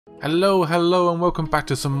Hello, hello, and welcome back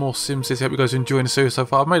to some more SimCity. Hope you guys are enjoying the series so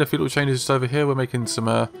far. I've made a few little changes just over here. We're making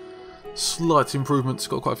some slight improvements.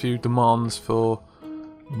 Got quite a few demands for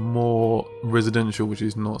more residential, which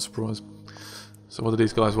is not a surprise. So what do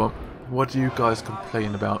these guys want? What do you guys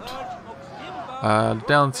complain about?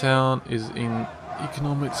 Downtown is in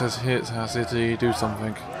economics as hits our city. Do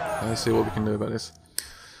something. Let's see what we can do about this.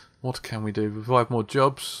 What can we do? Provide more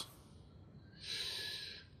jobs.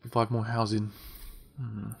 Provide more housing.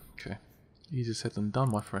 Okay. Easier said than done,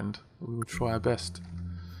 my friend. We will try our best.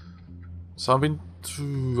 So I think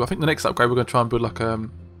the next upgrade we're going to try and build like we're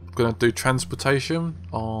going to do transportation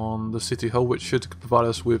on the city hall, which should provide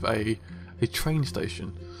us with a train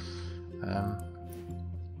station.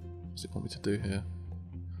 What's it want me to do here?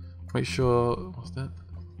 Make sure, what's that?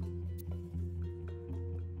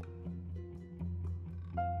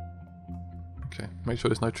 Okay, make sure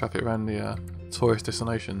there's no traffic around the tourist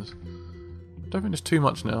destinations. I don't think there's too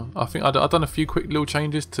much now. I think I've done a few quick little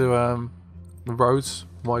changes to the roads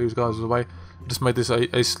while you guys were away. Just made this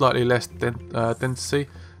a slightly less density,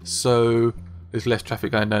 so there's less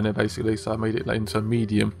traffic going down there basically. So I made it into a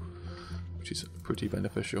medium, which is pretty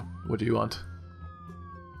beneficial. What do you want?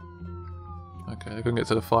 Okay, I couldn't get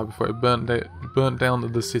to the fire before it burnt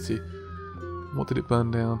down the city. What did it burn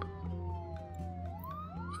down?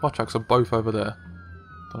 Fire trucks are both over there.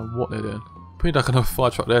 Don't know what they're doing. Pretty like another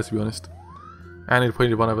fire truck there, to be honest. And it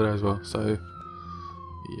pointed one over there as well. So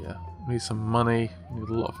yeah, we need some money. We need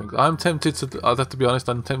a lot of things. I'm tempted to. I'd have to be honest.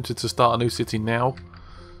 I'm tempted to start a new city now.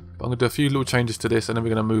 But I'm gonna do a few little changes to this, and then we're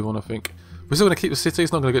gonna move on. I think we're still gonna keep the city.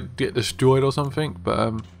 It's not gonna get destroyed or something. But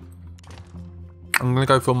I'm gonna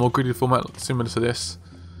go for a more gridded format similar to this,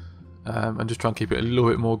 and just try and keep it a little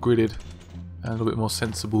bit more gridded and a little bit more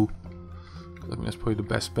sensible. I think that's probably the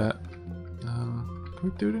best bet. Can we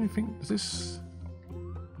do anything? Is this?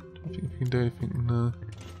 I don't think we can do anything. No.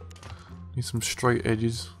 Need some straight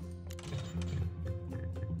edges.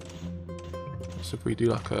 So if we do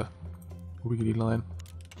like a wiggly line,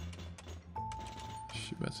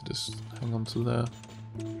 should be able to just hang on to there.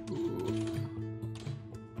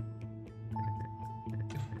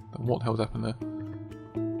 And what the hell's happened there?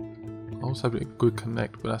 I was having a good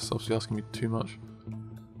connect, but that's obviously asking me too much.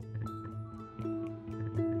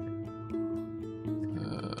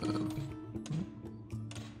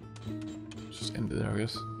 There, I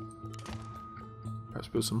guess. Perhaps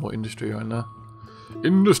build some more industry right now.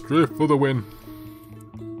 Industry for the win!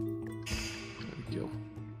 There we go.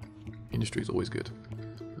 Industry is always good.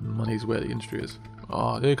 The money's where the industry is.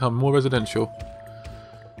 Ah, there you come, more residential.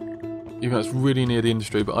 Even though it's really near the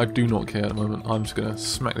industry, but I do not care at the moment. I'm just gonna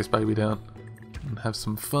smack this baby down and have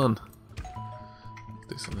some fun.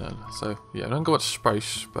 This and that. So yeah, I don't got much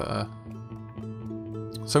space, but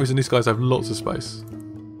for some reason these guys have lots of space.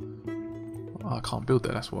 Oh, I can't build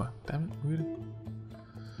there, that's why. Damn it, really?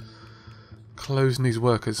 Closing these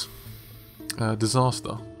workers.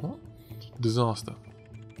 Disaster. What? Disaster.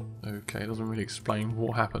 Okay, it doesn't really explain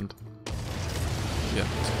what happened.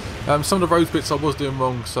 Yeah. Some of the road bits I was doing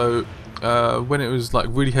wrong, so when it was like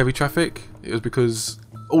really heavy traffic, it was because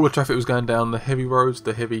all the traffic was going down the heavy roads,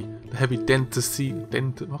 the heavy density.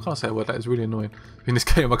 I can't say a word, that is really annoying. In this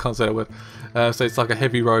game I can't say that word. So it's like a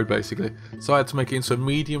heavy road basically. So I had to make it into a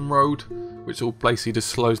medium road, which all basically just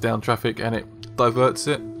slows down traffic and it diverts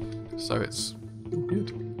it. So it's all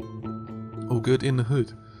good. All good in the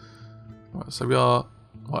hood. Right, so we are...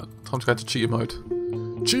 Right, time to go to cheater mode.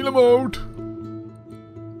 Cheater mode!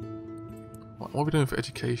 Right, what are we doing for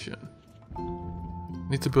education?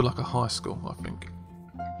 Need to build like a high school, I think.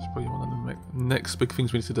 That's probably one of the next big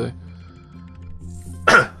things we need to do.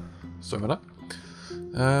 Sorry about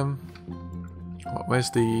that. Right, where's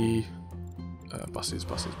the... buses.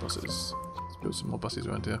 Let's build some more buses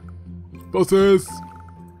around here. Buses!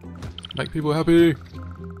 Make people happy!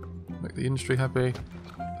 Make the industry happy.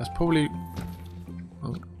 That's probably...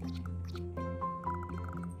 Oh.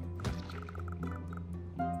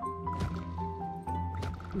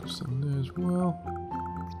 Build some there as well.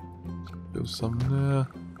 Build some there.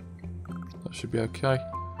 That should be okay.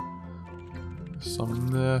 Some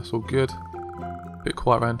there, it's all good. Bit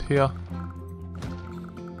quiet around here.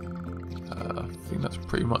 I think that's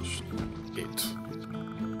pretty much it.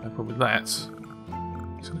 No problem with that.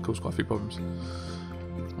 It's going to cause quite a few problems.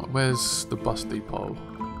 Right, where's the bus depot?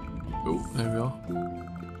 Oh, there we are.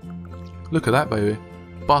 Look at that, baby.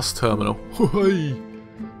 Bus terminal. Hey!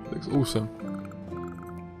 Looks awesome.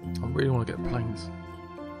 I really want to get planes.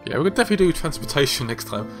 Yeah, we're going to definitely do transportation next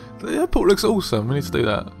time. The airport looks awesome. We need to do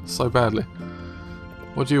that so badly.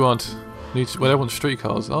 What do you want? Well, they want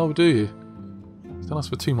streetcars. Oh, do you? Don't ask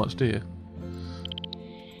for too much, do you?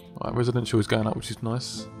 Right, residential is going up, which is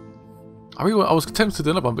nice. I was tempted to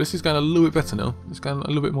do another one, but this is going a little bit better now. It's going a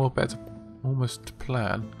little bit more better, almost to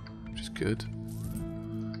plan, which is good.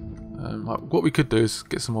 Right, what we could do is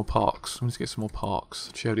get some more parks. We need to get some more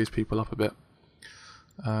parks. Cheer these people up a bit.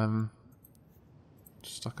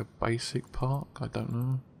 Just like a basic park. I don't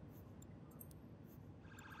know.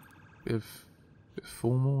 Bit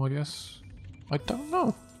formal, I guess. I don't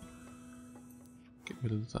know. Get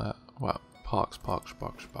rid of that. Well, parks.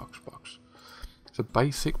 It's a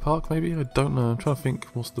basic park, maybe? I don't know. I'm trying to think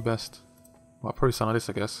what's the best. Well, probably something like this,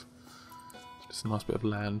 I guess. Just a nice bit of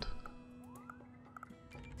land.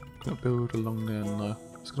 Can I build along there? No.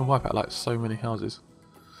 It's going to wipe out like so many houses.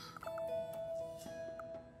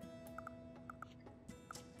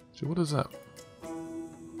 So what does that?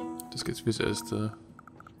 Just gets visitors to...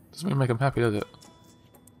 Doesn't really make them happy, does it?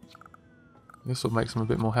 This sort of makes them a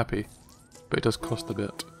bit more happy. But it does cost a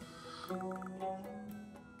bit.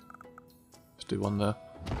 Let's do one there.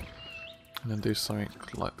 And then do something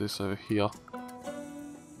like this over here.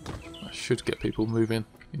 That should get people moving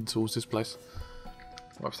in towards this place.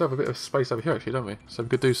 Well, we still have a bit of space over here actually, don't we? So we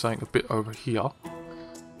could do something a bit over here.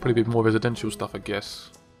 Probably be more residential stuff, I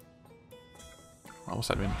guess. Oh, what's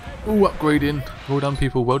that mean? Ooh, upgrading! Well done,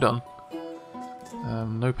 people, well done.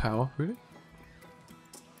 No power, really?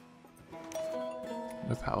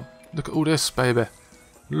 No power. Look at all this, baby.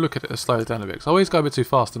 Look at it, let's slow it down a bit. So I always go a bit too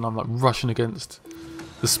fast and I'm like rushing against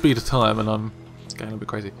the speed of time and I'm getting a bit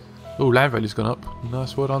crazy. Oh, land value's gone up.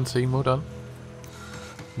 Nice, well done, team, well done.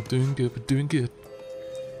 We're doing good, we're doing good.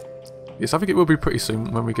 Yes, I think it will be pretty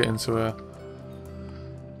soon when we get into a...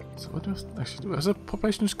 So what do I actually do? Has the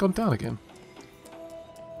population just gone down again?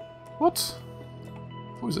 What?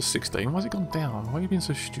 What was it, 16? Why has it gone down? Why are you being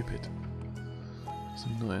so stupid? It's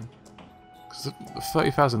annoying. Because the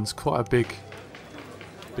 30,000 is quite a big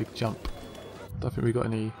jump. I don't think we got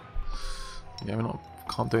any... Yeah,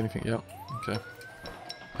 can't do anything yet. Okay.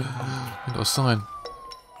 We got a sign.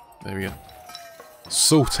 There we go.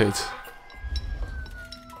 Sorted.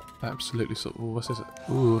 Absolutely sorted. Ooh, what's this?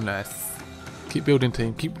 Ooh, nice. Keep building,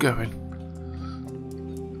 team. Keep going.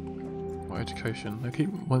 What education? They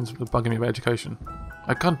keep ones bugging me about education.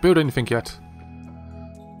 I can't build anything yet.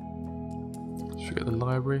 Should get the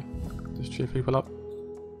library. Just cheer people up.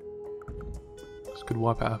 This could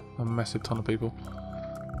wipe out a massive ton of people.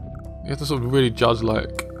 You have to sort of really judge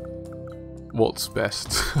like what's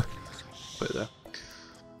best. Put it there.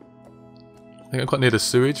 I think I'm quite near the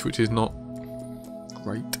sewage, which is not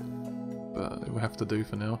great, but it will have to do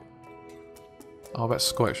for now. Oh, that's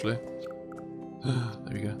Scott actually.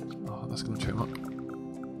 There we go. Oh, that's going to cheer him up.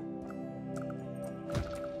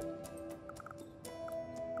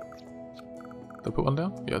 Did I put one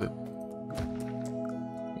down? Yeah, I did.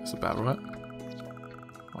 That's about right.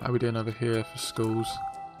 What are we doing over here for schools?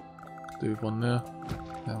 Do one there,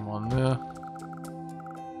 and one there.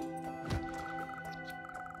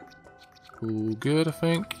 All good, I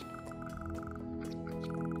think.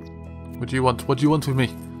 What do you want? What do you want with me?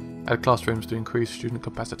 Add classrooms to increase student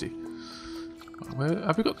capacity. Where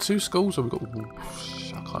have we got 2 schools or we got? Ooh,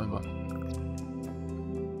 I can't remember.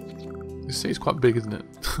 This city's quite big, isn't it?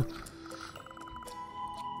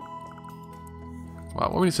 Right,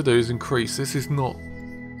 what we need to do is increase. This is not.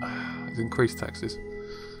 Is increase taxes.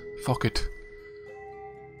 Fuck it.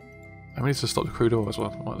 And we need to stop the crude oil as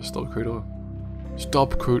well. Right, let's stop the crude oil.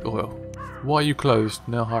 Stop crude oil. Why are you closed?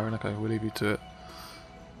 Now hiring. Okay, we'll leave you to it.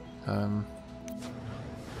 Don't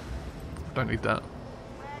need that.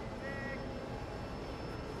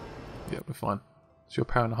 Yeah, we're fine. So you're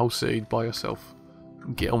powering the whole city by yourself.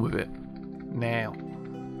 Get on with it. Now.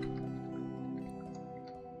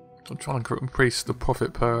 I'm trying to increase the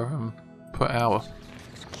profit per hour.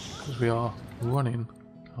 Because we are running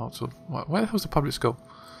out of... Right, where the hell's the public school?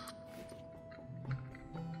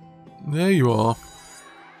 There you are.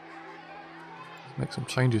 Make some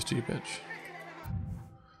changes to you, bitch.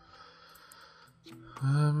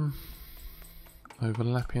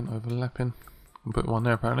 Overlapping. I'll put one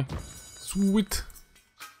there apparently. Sweet!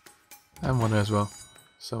 And one there as well.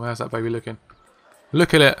 So how's that baby looking?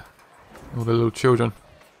 Look at it! All the little children.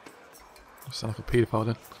 I sound like a paedophile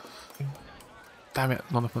then. Damn it,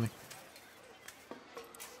 not enough money.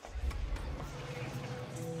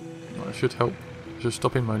 Right, it should help. I should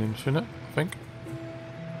stop him moaning, shouldn't it? I think.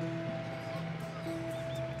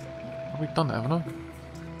 Have we done that, haven't I?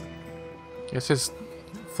 Yeah, it says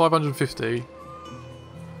 550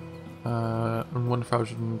 and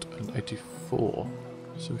 1084.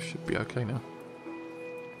 So we should be okay now.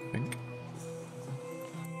 I think.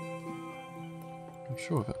 I'm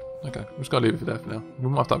sure of it. Okay, we've just got to leave it there for now. We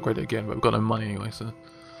might have to upgrade it again, but we've got no money anyway, so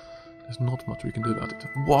There's not much we can do about it.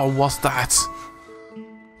 Whoa, what's that?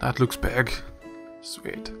 That looks big.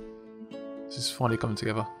 Sweet. This is finally coming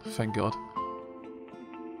together. Thank God.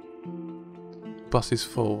 Bus is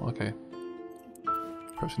full. Okay.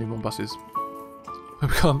 Perhaps we need more buses. We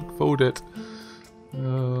can't afford it.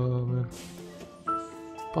 Oh, man.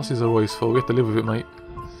 Buses are always full. We have to live with it, mate.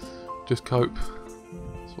 Just cope.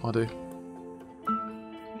 That's what I do.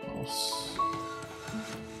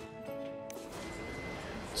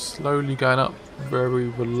 Slowly going up, very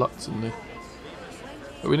reluctantly.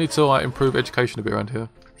 But we need to improve education a bit around here,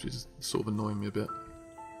 which is sort of annoying me a bit.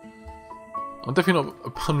 I'm definitely not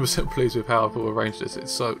 100% pleased with how I've arranged this.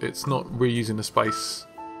 It's not reusing the space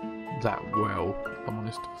that well, if I'm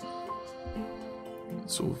honest.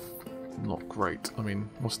 It's sort of not great. I mean,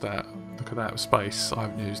 what's that? Look at that space I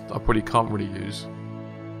haven't used. I probably can't really use.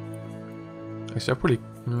 Actually, I probably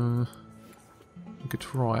we could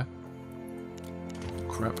try.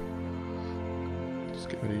 Crap. Just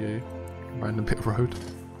get rid of you. Random bit of road.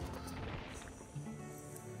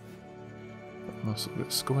 Nice little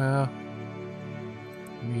bit square.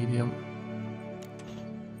 Medium.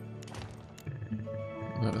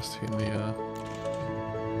 No, that's in the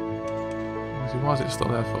why is it stop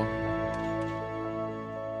there for?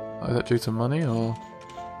 Oh, is that due to money or?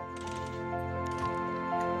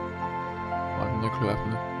 I have no clue what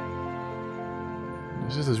happened there.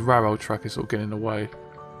 It's just this railroad track is sort of getting in the way.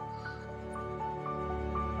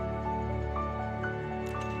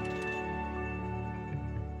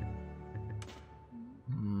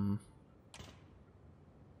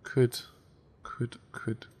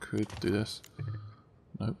 Could do this.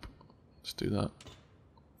 Nope. Let's do that.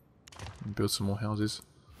 And build some more houses.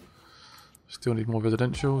 Still need more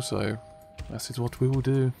residential, so that is what we will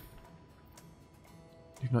do.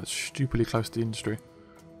 Even though it's stupidly close to the industry.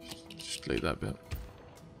 Just leave that bit.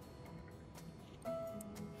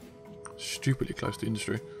 Stupidly close to the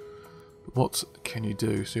industry. But what can you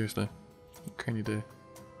do? Seriously. What can you do?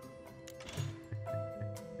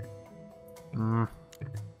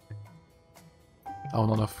 Oh,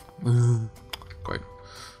 not enough. Great.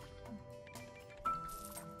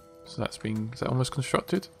 So that's been... Is that almost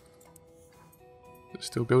constructed? Is it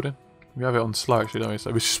still building? We have it on slow actually, don't we?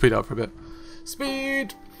 So we should speed up for a bit.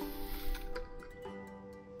 Speed!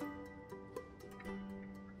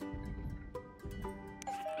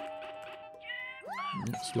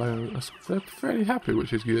 Yeah, slow. They're fairly happy,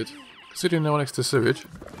 which is good. Considering they're next to sewage.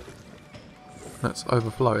 That's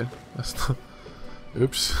overflowing. That's not...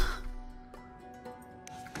 Oops.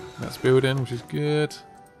 That's building, which is good.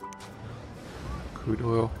 Crude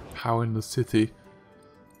oil, power in the city.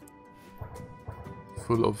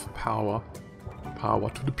 Full of power.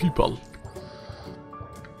 Power to the people.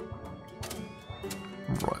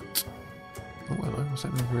 Right. Oh, hello, what's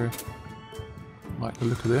happening over here? Like the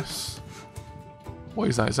look of this. What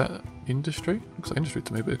is that? Is that industry? Looks like industry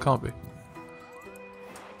to me, but it can't be.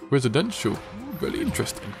 Residential. Really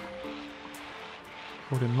interesting.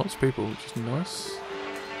 Holding lots of people, which is nice.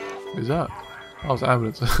 What is that? Oh, it's an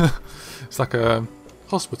ambulance. It's like a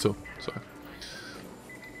hospital. So,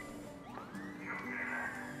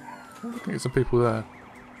 looking at some people there.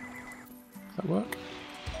 Does that work?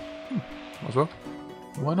 Might as well.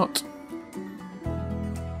 Why not?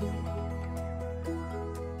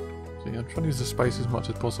 So yeah, I'm trying to use the space as much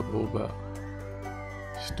as possible, but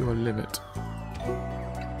still a limit.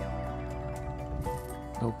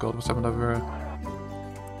 Oh god, what's happened over here?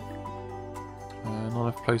 Not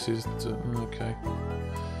enough places to... Okay.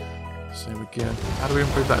 Same again. How do we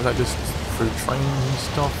improve that? Is that just through trains and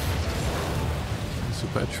stuff? This is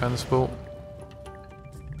better transport.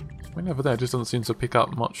 Something over there just doesn't seem to pick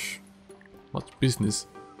up much business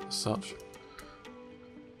as such.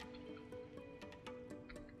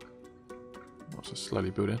 That's just slowly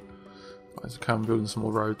building. Right, so I'm building some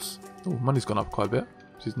more roads. Oh, money's gone up quite a bit,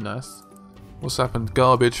 which is nice. What's happened?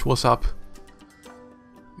 Garbage, what's up?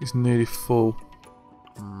 It's nearly full.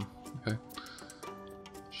 Okay.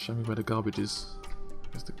 Show me where the garbage is.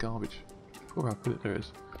 Where's the garbage? Oh, I put it there. It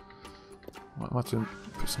is. Might have to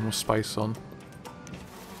put some more space on.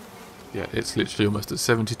 Yeah, it's literally almost at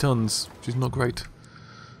 70 tons, which is not great.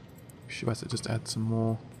 We should have to just add some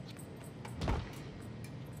more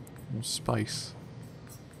space.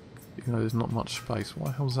 Even though there's not much space. What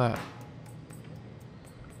the hell's that?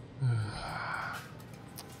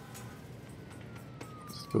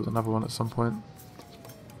 Let's build another one at some point.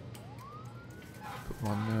 Put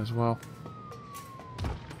one there as well.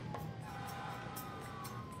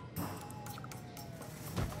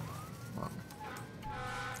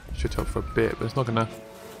 Should help for a bit, but it's not gonna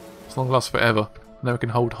last forever. Now we can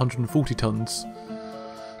hold 140 tons,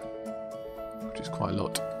 which is quite a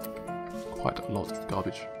lot. Quite a lot of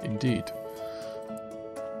garbage, indeed.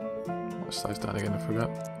 Let's slow down again, I forgot.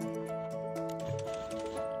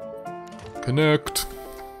 Connect!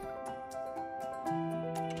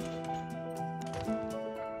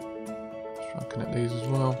 Let's try and connect these as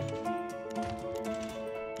well.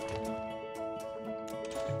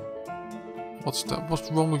 What's that?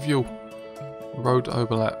 What's wrong with you? Road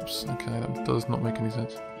overlaps. Okay, that does not make any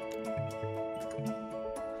sense.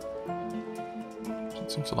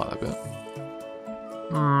 Seems to like that bit.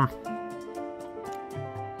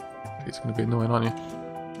 It's going to be annoying, aren't you?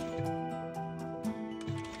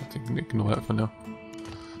 I think we can ignore that for now.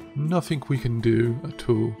 Nothing we can do at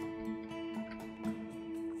all.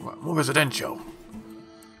 Right, more residential.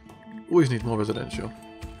 Always need more residential.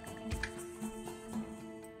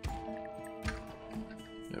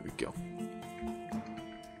 There we go.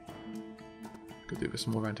 Could do this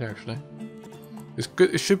more around here actually. It's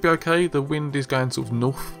good. It should be okay. The wind is going sort of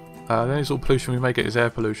north. The only sort of pollution we may get is air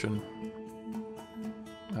pollution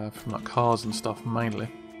from like cars and stuff mainly.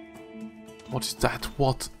 What is that?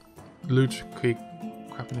 What ludicrous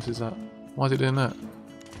crappiness is that? Why is it doing that?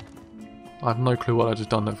 I have no clue what I just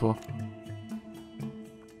done that for.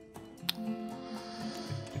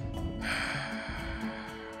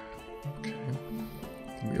 Okay,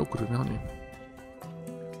 gonna be awkward with me, aren't you?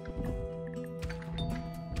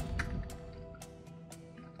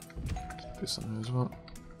 Something as well.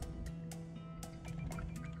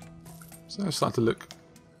 So it's starting to look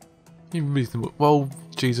even reasonable. Well,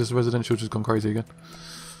 Jesus, residential just gone crazy again.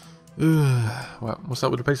 Well, what's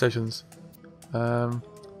up with the PlayStations?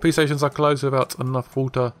 PlayStations are closed without enough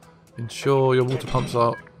water. Ensure your water pumps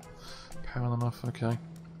are powerful enough. Okay.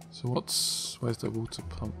 So where's the water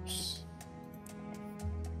pumps?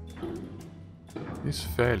 It's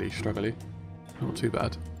fairly struggly. Not too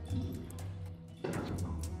bad.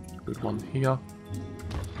 Good one here.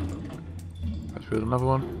 Let's build another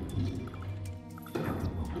one.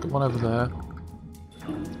 Got one over there.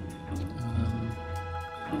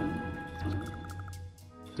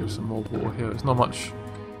 Do some more water here. It's not much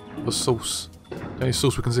of a source. The only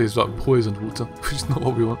source we can see is like poisoned water, which is not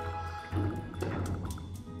what we want.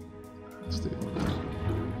 Let's do it.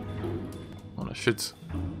 Well, that should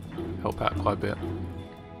help out quite a bit.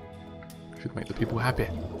 Should make the people happy.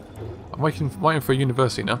 I'm waiting for a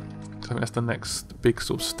university now. I think that's the next big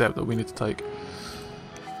sort of step that we need to take.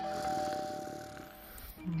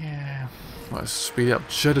 Yeah. Right, let's speed up.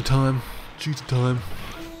 Cheddar time. Cheetah time.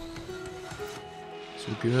 It's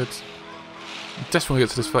all good. I just want to get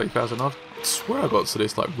to this 30,000. I swear I got to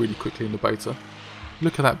this like really quickly in the beta.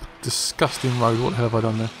 Look at that disgusting road. What the hell have I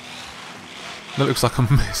done there? That looks like a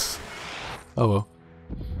mess. Oh well.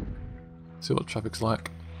 See what traffic's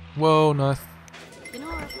like. Whoa, nice.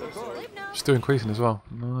 Still increasing as well.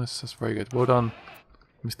 Nice, that's very good. Well done,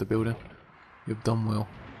 Mr. Building. You've done well.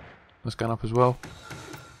 That's going up as well.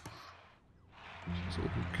 It's all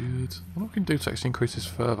good. What we can do to actually increase this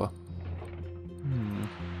further?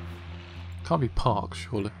 Can't be parks,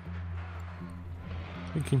 surely.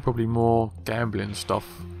 Thinking probably more gambling stuff.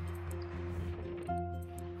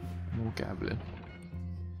 More gambling.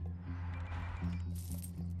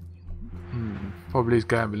 Probably is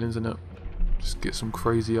gambling, isn't it? Just get some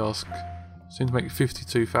crazy ask. Seem to make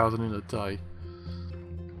 52,000 in a day.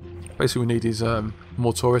 Basically, we need is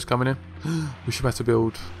more tourists coming in. We should have to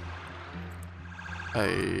build a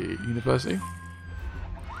university.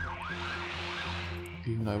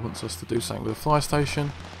 Even though it wants us to do something with a fire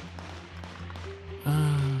station.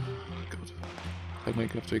 God. I may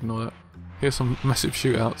have to ignore that. Here's some massive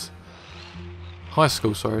shootouts. High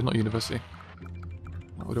school, sorry, not university.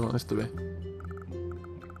 What do we want this to be?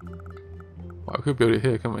 Right, we could build it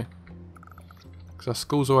here, can't we? Because our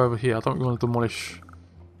schools are over here. I don't really want to demolish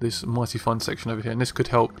this mighty fun section over here. And this could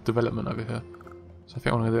help development over here. So I think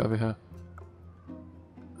I want to do it over here.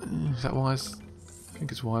 Is that wise? I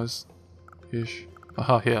think it's wise-ish.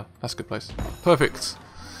 Aha, here. That's a good place. Perfect!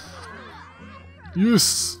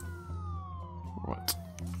 Yes! Right.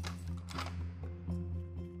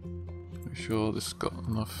 Make sure this has got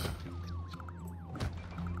enough.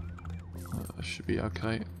 That should be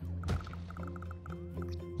okay.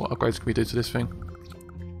 What upgrades can we do to this thing?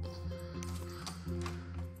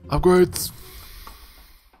 Upgrades!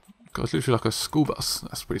 God, it's literally like a school bus.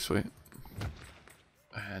 That's pretty sweet.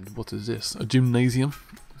 And what is this? A gymnasium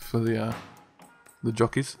for the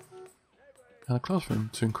jockeys. And a classroom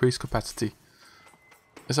to increase capacity.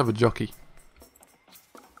 Let's have a jockey.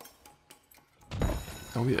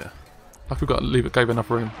 Oh yeah. I forgot to leave it, gave enough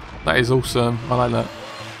room. That is awesome. I like that.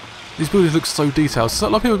 These buildings look so detailed. So a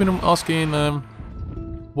lot of people have been asking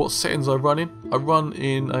what settings I run in. I run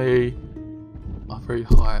in a very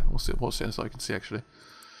high. What's it so I can see actually?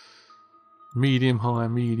 Medium, high,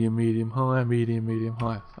 medium, medium, high, medium, medium,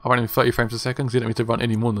 high. I run in 30 frames a second because you don't need to run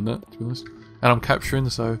any more than that, to be honest. And I'm capturing,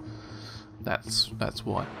 so that's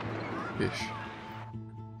why. Ish.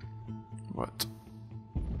 Right.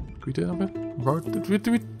 Did we do that? Road?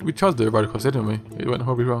 We tried to do a road across there, didn't we? It went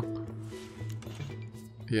horribly wrong.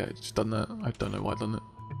 Yeah, it's just done that. I don't know why I've done it.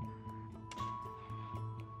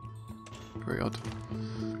 Very odd.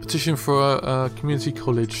 Petition for a community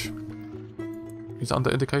college. Is it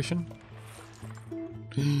under education?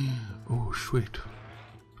 Oh, sweet.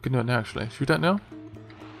 We can do it now, actually. Should we do it now?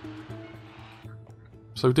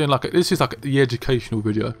 So we're doing like this is like the educational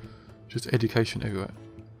video. Just education everywhere.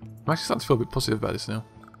 I'm actually starting to feel a bit positive about this now.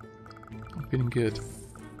 I'm feeling good.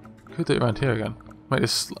 Could do it around here again. Make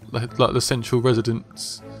this like the central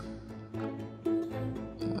residence.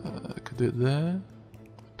 Could do it there.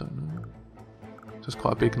 Don't know. Just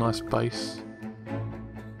quite a big, nice base.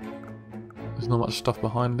 There's not much stuff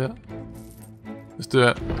behind it. Let's do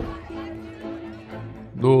it.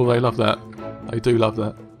 Oh, they love that. They do love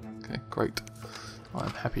that. Okay, great.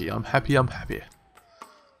 I'm happy, I'm happy, I'm happy.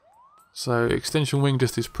 So, extension wing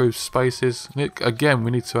just improves spaces. Again,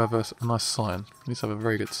 we need to have a nice sign. We need to have a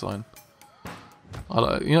very good sign.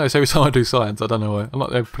 You know, it's every time I do signs, I don't know why. I'm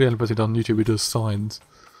like every other person on YouTube who does signs.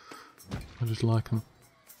 I just like them.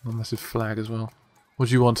 A massive flag as well. What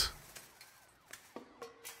do you want?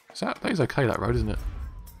 That is okay, that road, isn't it?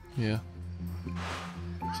 Yeah.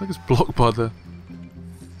 Looks like it's blocked by the...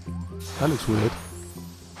 That looks weird.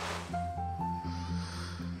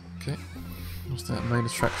 Okay. What's that main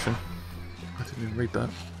attraction? I didn't even read that.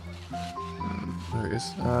 There it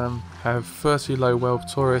is. Have 30 low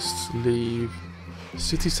wealth tourists leave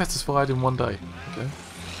city satisfied in one day. Okay.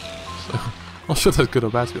 So, I'm not sure that's good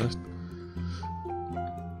or bad, to be honest.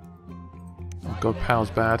 Oh god,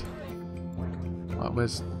 power's bad. Right,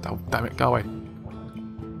 where's... Oh, damn it, go away.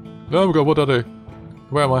 Oh my god, what did I do?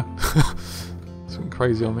 Where am I? It's going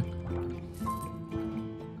crazy on me.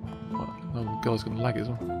 Oh my god, it's going to lag it as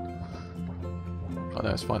well. Oh no,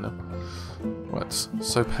 it's fine now. Right,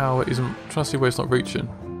 so power isn't... I'm trying to see where it's not reaching.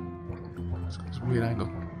 It's got this weird angle.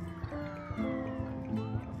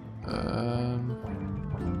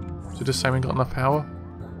 So just saying we got enough power?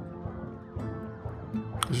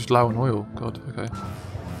 It's just low on oil. God, okay.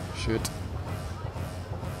 Shit.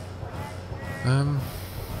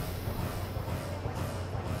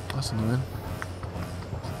 That's annoying.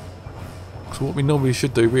 So what we normally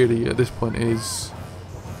should do really at this point is...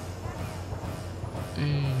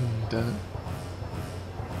 damn it.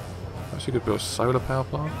 Actually could build a solar power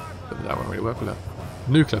plant, but that won't really work with that.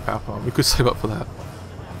 Nuclear power plant, we could save up for that.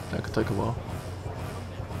 That could take a while.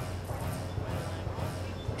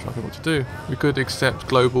 Trying to think what to do. We could accept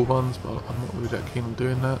global ones, but I'm not really that keen on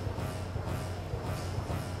doing that.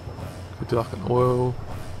 Could do like an oil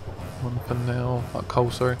one for now, like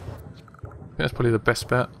coal, sorry. I think that's probably the best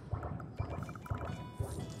bet.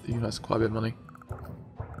 You know, that's quite a bit of money.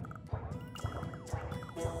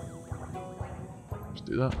 Let's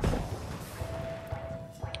do that.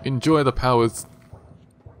 Enjoy the powers.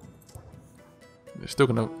 It's still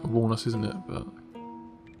going to warn us, isn't it? But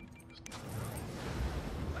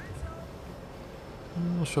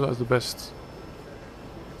I'm not sure that was the best.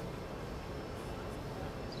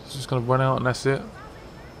 It's just going to run out and that's it.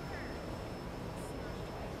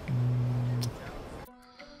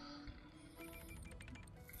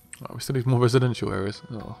 Right, we still need more residential areas.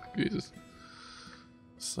 Oh, Jesus.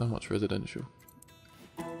 So much residential.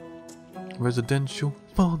 Residential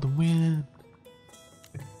for the win.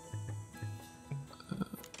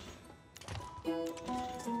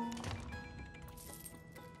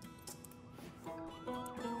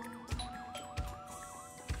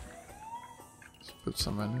 Let's put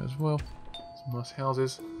some around there as well. Some nice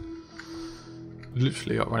houses.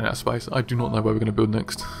 Literally up running out of space. I do not know where we're going to build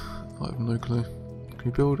next. I have no clue.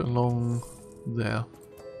 Can we build along there?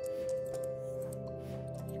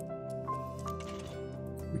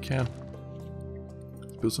 We can.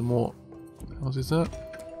 Let's build some more houses there.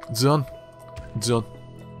 Done. Done.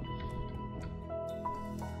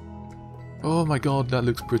 Oh my god, that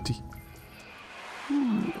looks pretty.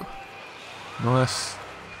 Ooh. Nice.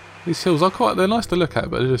 These hills are they're nice to look at,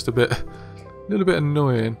 but they're just a little bit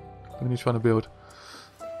annoying when you're trying to build.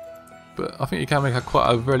 But I think you can make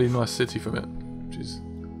quite a really nice city from it, which is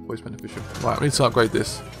always beneficial. Right, we need to upgrade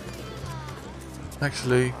this.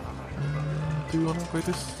 Actually, do we want to upgrade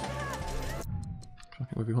this? I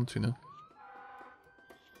think where we want to now.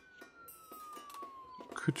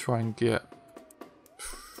 Could try and get...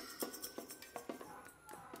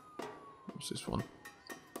 What's this one?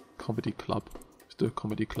 Comedy club. Let's do a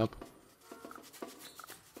comedy club.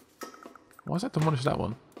 Why is that demolish that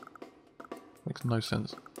one? Makes no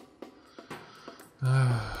sense.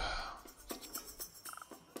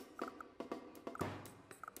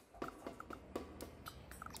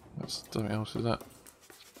 That's something else, is that?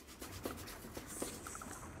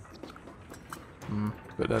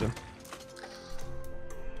 Bit dead.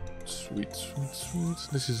 Sweet, sweet, sweet.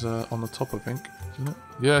 This is on the top, I think, isn't it?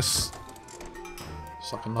 Yes!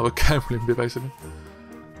 It's like another gambling bit, basically.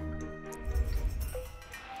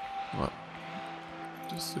 Right.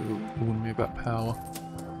 Just to warn me about power.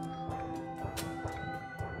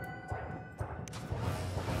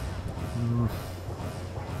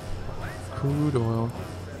 Crude oil.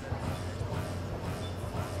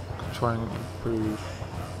 Could try and improve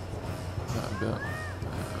that a bit.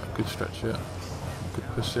 Could stretch it. Could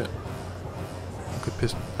push it. Could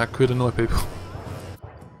piss. That could annoy people.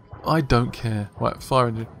 I don't care. Right, fire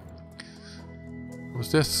engine.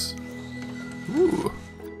 What's this? Ooh.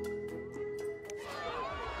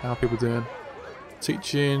 How are people doing?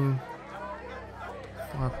 Teaching.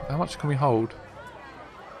 How much can we hold?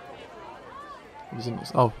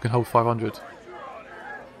 Oh, we can hold 500.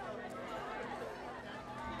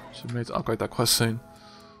 Should we need to upgrade that quite soon.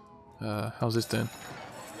 How's this doing?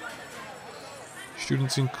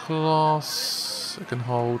 Students in class. I can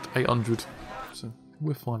hold 800. So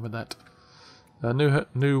we're fine with that.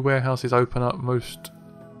 New warehouses open up most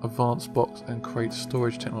advanced box and crate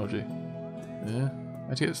storage technology. Yeah.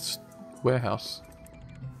 Actually, it's warehouse.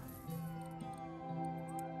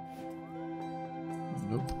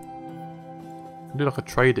 Nope. Can do like a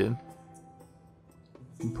trade-in.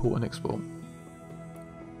 Import and export.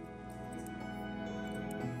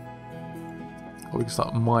 Or we can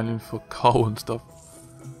start mining for coal and stuff.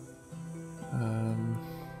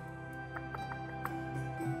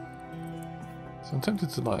 So I'm tempted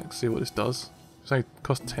to like see what this does. It's only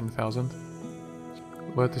cost 10,000.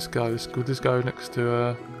 Where'd this go? Would this go next to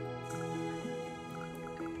a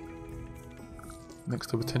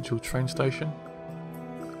potential train station?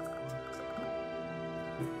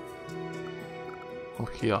 Or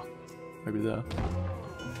here. Maybe there.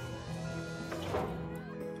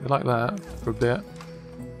 Like that for a bit.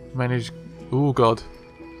 Manage. Oh god.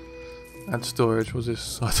 Add storage. What's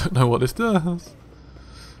this? I don't know what this does.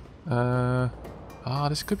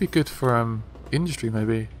 This could be good for industry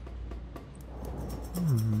maybe.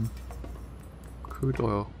 Crude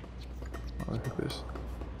oil. Oh, look at this.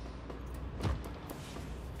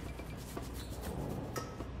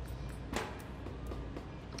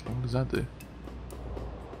 Okay, what does that do?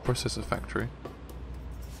 Processor factory.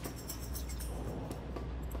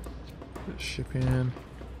 Shipping.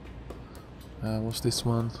 What's this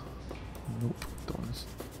one? Nope, don't want this.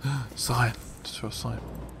 Sign. Just for a sign.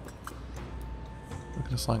 Where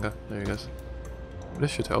can the sign go? There he goes.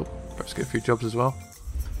 This should help. Perhaps get a few jobs as well.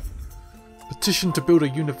 Petition to build a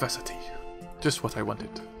university. Just what I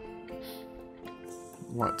wanted.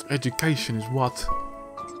 Right, education is what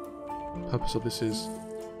the purpose of this is.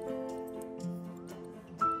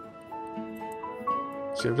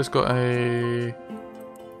 So I've just got a...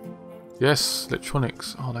 Yes,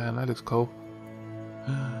 electronics. Oh man, that looks cool.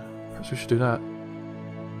 Perhaps we should do that.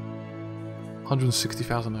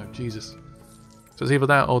 160,000 though, Jesus. So it's either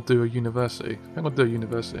that or do a university. I think I'll do a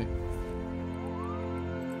university.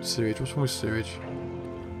 Sewage, what's wrong with sewage?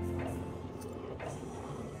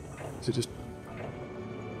 Is it just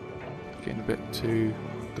getting a bit too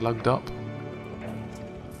glugged up?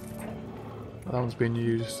 That one's being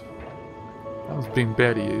used. That one's being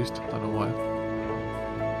barely used, I don't know why.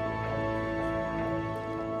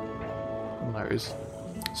 There it is.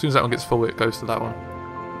 As soon as that one gets full, it goes to that one.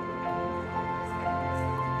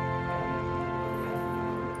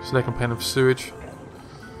 So they can pay of sewage.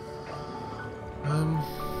 Don't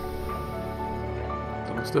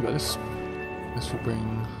know what to do about this. This will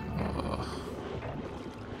bring.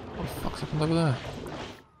 What the fuck's happened over there?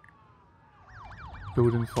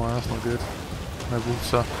 Building fire, that's not good. No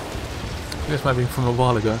water. This might be from a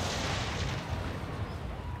while ago.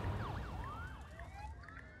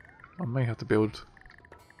 I may have to build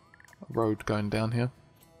a road going down here.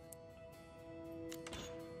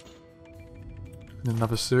 And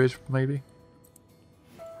another sewage, maybe.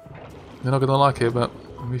 They're not gonna like it, but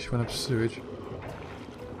I wish we went up sewage.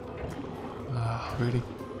 Ah, really?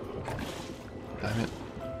 Damn it.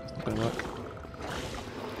 It's not gonna work.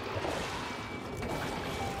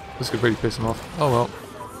 This could really piss them off. Oh well.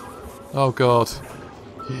 Oh god.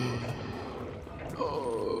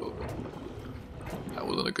 Oh. That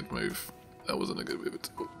wasn't a good move. That wasn't a good move at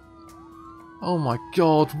all. Oh my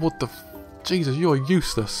god, what the Jesus, you're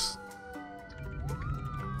useless.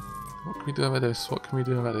 What can we do about this? What can we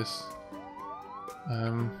do about this?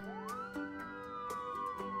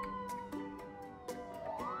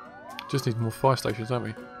 Just need more fire stations, don't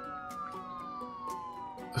we?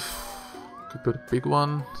 Could build a big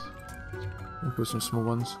one. We'll build some small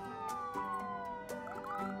ones.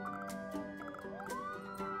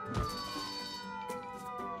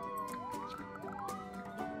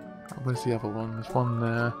 Where's the other one? There's one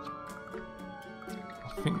there.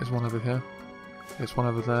 I think there's one over here. There's one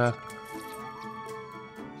over there.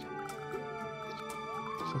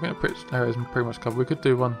 So I think the area is pretty much covered. We could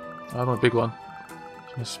do one. I don't want a big one.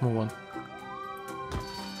 Just a small one.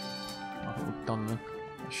 I think we're done then.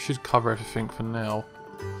 I should cover everything for now.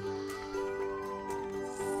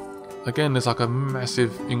 Again, there's like a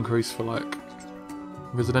massive increase for like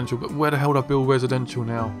residential, but where the hell do I build residential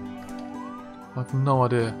now? I have no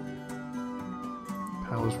idea.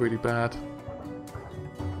 Power's really bad.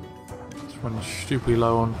 It's running stupidly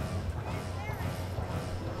low on.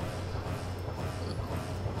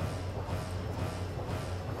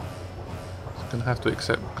 It's gonna have to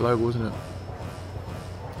accept global, isn't it?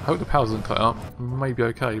 I hope the power doesn't cut up. It may be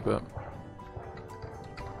okay, but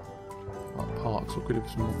like parks. What could we do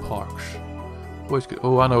with some more parks? Always good.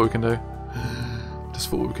 Oh, I know what we can do. Just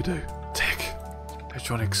thought what we could do. Tech,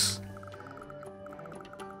 electronics.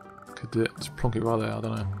 Could do it. Just plonk it right there. I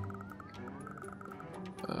don't know.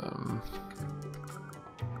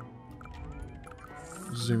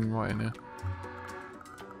 Zoom right in here.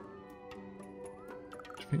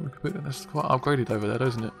 Do you think we could put it? That's quite upgraded over there,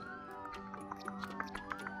 isn't it?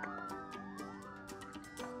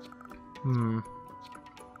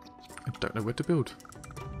 I don't know where to build.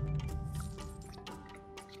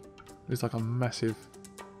 It's like a massive...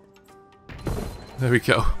 There we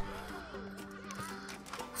go.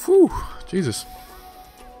 Whew, Jesus.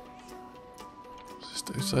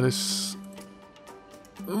 So this...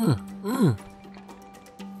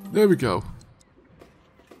 There we go.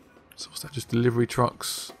 So what's that, just delivery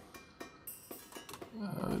trucks?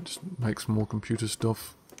 Just makes more computer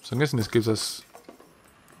stuff. So I'm guessing this gives us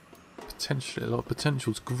potentially a lot of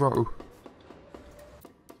potential to grow.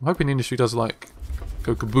 I'm hoping the industry does like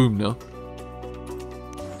go kaboom now.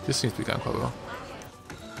 This seems to be going quite well.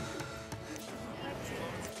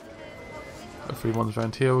 Hopefully ones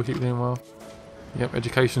around here will keep doing well. Yep,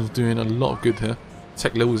 education's doing a lot of good here.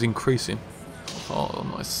 Tech level is increasing. Oh,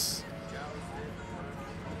 nice.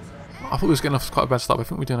 I thought we was getting off quite a bad start, but I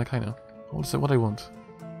think we're doing okay now. What do they want?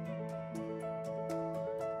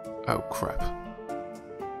 Oh, crap.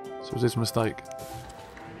 So was this a mistake?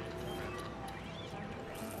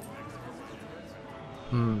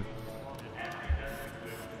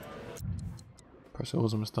 Perhaps it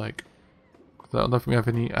was a mistake. I don't think we have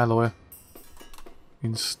any alloy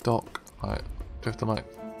in stock. Right, do have to like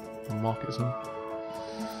market some.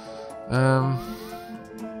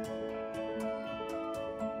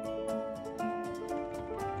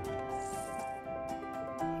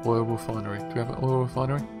 Oil refinery. Do we have an oil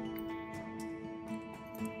refinery?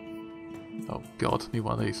 Oh god, need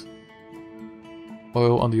one of these.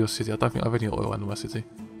 Oil under your city. I don't think I have any oil under my city.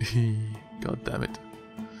 God damn it.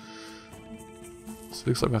 So it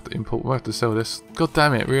looks like we have to import. We have to sell this. God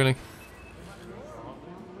damn it, really?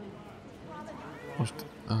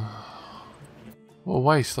 What a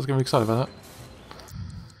waste. I was getting excited about that.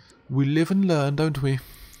 We live and learn, don't we?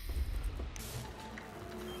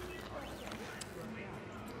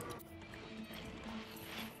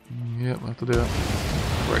 Yep, I have to do it.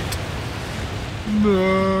 Great.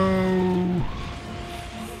 No!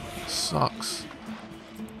 It sucks.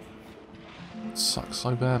 It sucks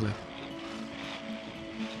so badly.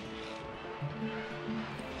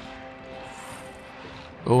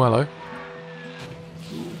 Oh, hello.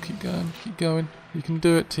 Ooh, keep going, keep going. You can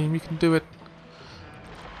do it, team, you can do it.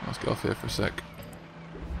 Let's get off here for a sec.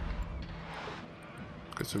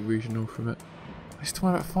 Get some regional from it. I still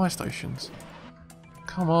worry about fire stations.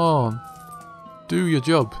 Come on. Do your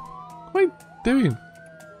job. What are you doing?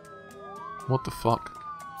 What the fuck?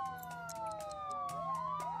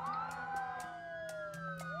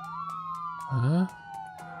 Huh?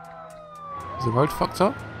 Is the road fucked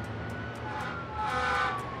up?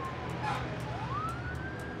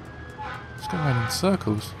 It's going around in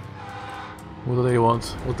circles. What do they want?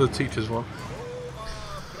 What do the teachers want?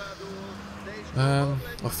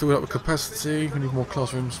 I've filled up with capacity. We need more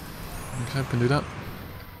classrooms. Okay, we can do that.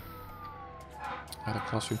 Add a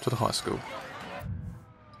classroom to the high school.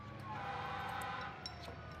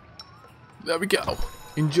 There we go.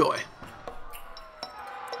 Enjoy.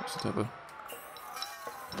 Just have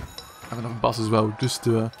another bus as well, just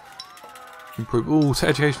to improve. Oh,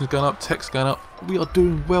 education's going up, tech's going up. We are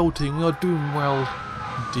doing well, team. We are doing well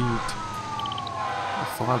indeed. A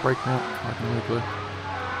fire breaking out. I have no clue.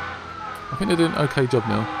 I think they're doing an okay job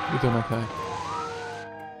now. We're doing okay.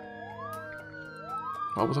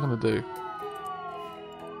 What was I going to do?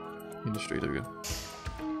 Industry, there we go.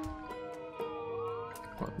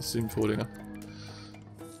 Right, the Sim forwarding.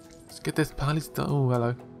 Let's get this palace done. Oh,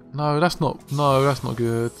 hello. No, that's not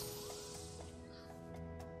good.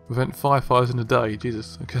 Prevent 5 fires in a day.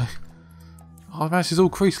 Jesus, okay. Oh man, this is all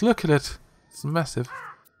creased. Look at it. It's massive.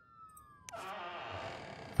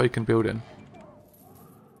 Vacant building.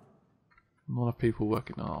 A lot of people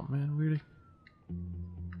working. Oh man, really?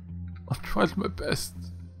 I've tried my best.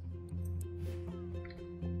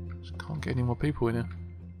 Just can't get any more people in here.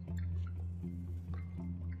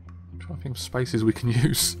 I'm trying to think of spaces we can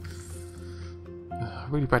use. I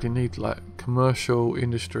really badly need like commercial,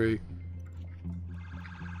 industry.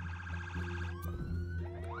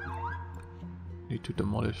 Need to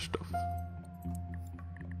demolish stuff.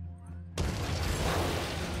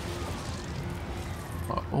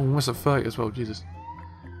 Oh, almost at 30 as well, Jesus.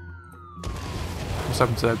 What's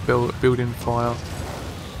happened to that building fire?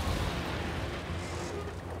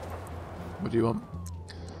 What do you want?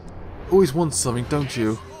 Always want something, don't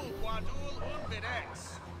you?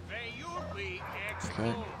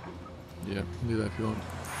 Okay. Yeah, do that if you want.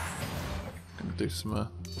 Gonna do some.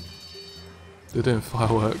 They're doing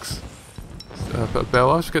fireworks. Put a bell.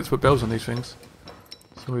 I always forget to put bells on these things.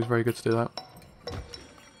 It's always very good to do that.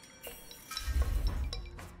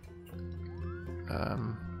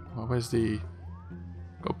 Well, where's the...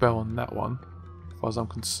 Got a bell on that one, as far as I'm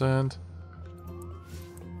concerned.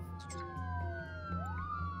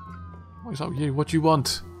 What is up with you? What do you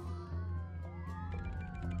want?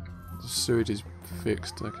 The sewage is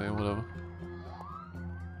fixed. Okay, whatever.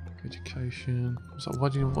 Education. What's up?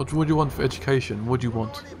 What do you want for education? What do you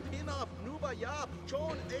want?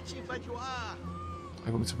 I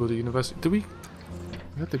want me to build a university. Do we?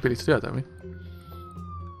 We have the ability to do that, don't we?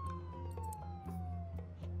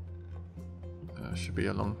 Should be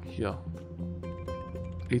along here.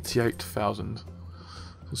 88,000. So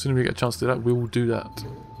as soon as we get a chance to do that, we will do that.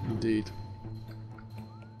 Indeed.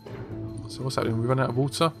 So what's happening? We run out of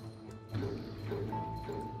water?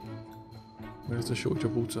 Where's the shortage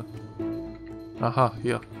of water? Aha,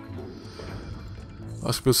 here.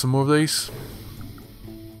 Let's build some more of these.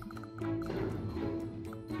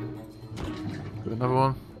 Build another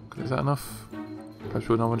one. Is that enough? Perhaps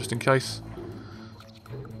build another one just in case.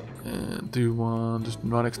 And do one just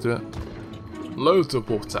right next to it. Loads of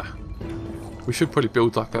water. We should probably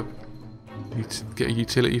build like a... get a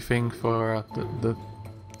utility thing for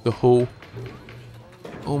the hall.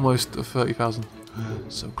 Almost 30,000.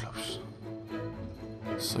 So close.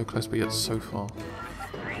 So close, but yet so far.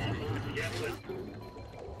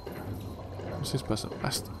 What's this person?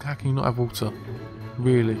 How can you not have water?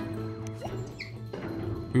 Really?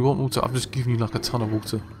 We want water. I've just given you like a ton of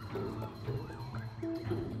water.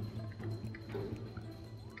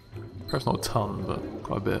 Perhaps not a ton, but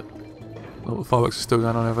quite a bit. Oh, the fireworks are still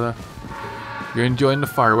going on over there. You're enjoying the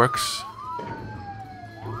fireworks.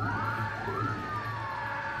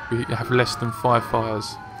 We have less than 5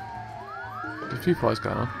 fires. There's a few fires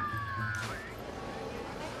going on.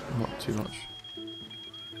 Not too much.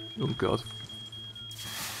 Oh god.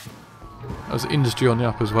 There's industry on the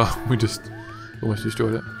up as well. We just almost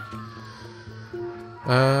destroyed it.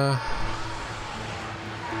 We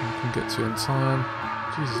can get to it in time.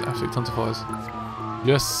 Jesus, absolute tons of fires.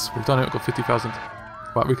 Yes, we've done it. We've got 50,000.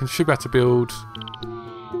 Right, we should be able to build.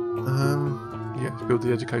 Yeah, let's build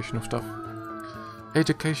the educational stuff.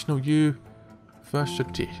 Educational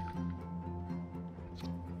university.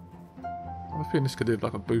 I think this could do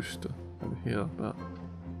like a booster over here, but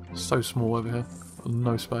it's so small over here.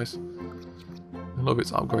 No space. A lot of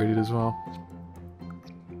it's upgraded as well.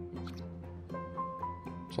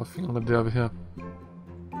 So I think I'm going to do over here.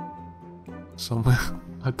 Somewhere.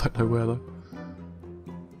 I don't know where though.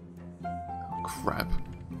 Oh, crap.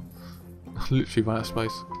 I literally ran out of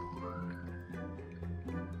space.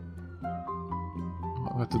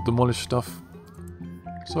 I have to demolish stuff.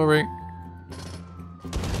 Sorry.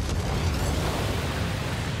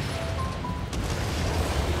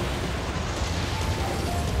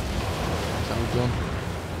 Done.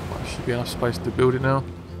 Right, should be enough space to build it now.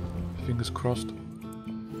 Fingers crossed.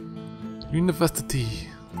 University.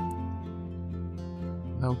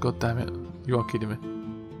 No, god damn it! You are kidding me.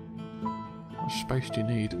 How much space do you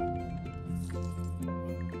need?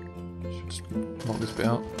 Should just knock this bit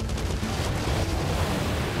out.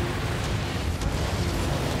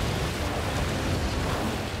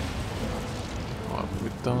 Right,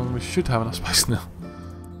 we're done. We should have enough space now.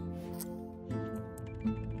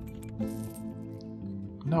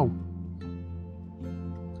 No.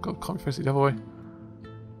 God, can't we face it the other way?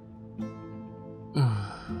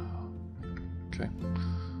 Okay.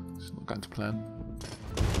 It's not going to plan.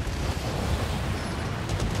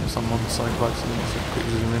 someone something by accident, just a quick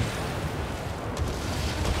zoom in.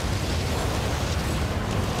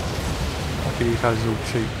 Lucky these houses are all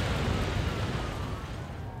cheap.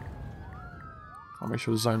 I'll make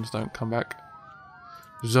sure the zones don't come back.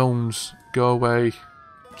 Zones, go away.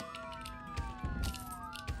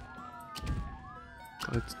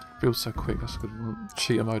 God, it feels so quick. That's good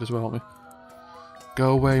cheater mode as well, aren't we?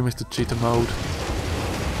 Go away, Mr. Cheater mode.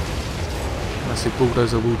 Unless the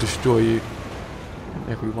bulldozer will destroy you.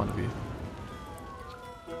 Every one of you.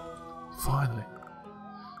 Finally.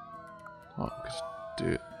 Right, we can just do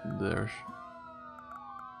it there.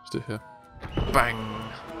 Just do it here.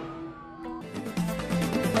 Bang!